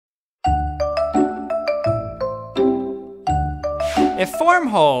If form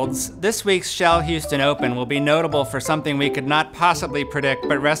holds, this week's Shell Houston Open will be notable for something we could not possibly predict,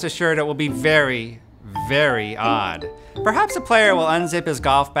 but rest assured it will be very, very odd. Perhaps a player will unzip his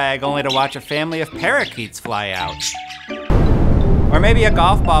golf bag only to watch a family of parakeets fly out. Or maybe a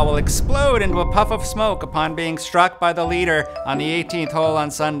golf ball will explode into a puff of smoke upon being struck by the leader on the 18th hole on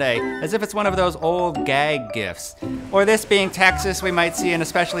Sunday, as if it's one of those old gag gifts. Or this being Texas, we might see an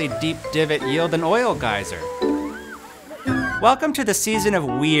especially deep divot yield an oil geyser. Welcome to the season of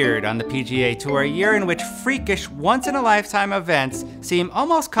weird on the PGA Tour, a year in which freakish, once-in-a-lifetime events seem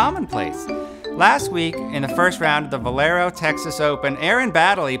almost commonplace. Last week, in the first round of the Valero Texas Open, Aaron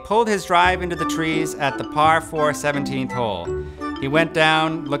Baddeley pulled his drive into the trees at the par 4 17th hole. He went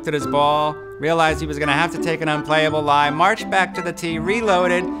down, looked at his ball, realized he was gonna have to take an unplayable lie, marched back to the tee,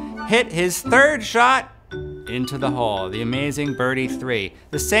 reloaded, hit his third shot into the hole, the amazing birdie 3.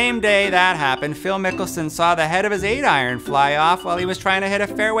 The same day that happened, Phil Mickelson saw the head of his 8-iron fly off while he was trying to hit a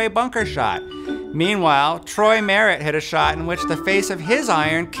fairway bunker shot. Meanwhile, Troy Merritt hit a shot in which the face of his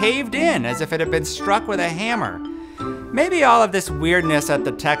iron caved in as if it had been struck with a hammer. Maybe all of this weirdness at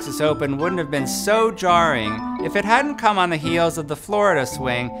the Texas Open wouldn't have been so jarring if it hadn't come on the heels of the Florida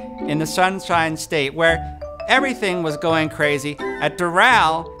swing in the Sunshine State, where everything was going crazy. At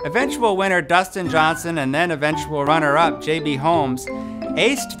Doral, eventual winner Dustin Johnson and then eventual runner-up J.B. Holmes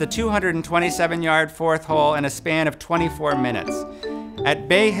aced the 227-yard fourth hole in a span of 24 minutes. At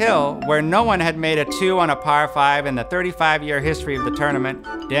Bay Hill, where no one had made a 2 on a par 5 in the 35-year history of the tournament,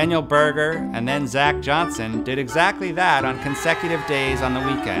 Daniel Berger and then Zach Johnson did exactly that on consecutive days on the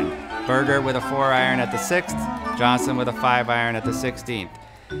weekend. Berger with a 4-iron at the 6th, Johnson with a 5-iron at the 16th.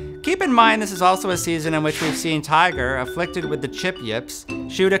 Keep in mind this is also a season in which we've seen Tiger, afflicted with the chip yips,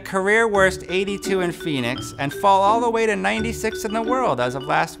 shoot a career-worst 82 in Phoenix and fall all the way to 96 in the world as of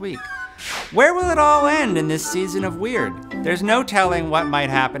last week. Where will it all end in this season of weird? There's no telling what might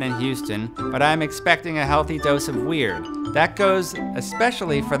happen in Houston, but I'm expecting a healthy dose of weird. That goes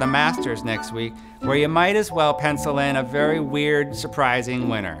especially for the Masters next week, where you might as well pencil in a very weird, surprising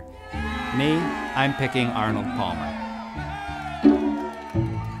winner. Me, I'm picking Arnold Palmer.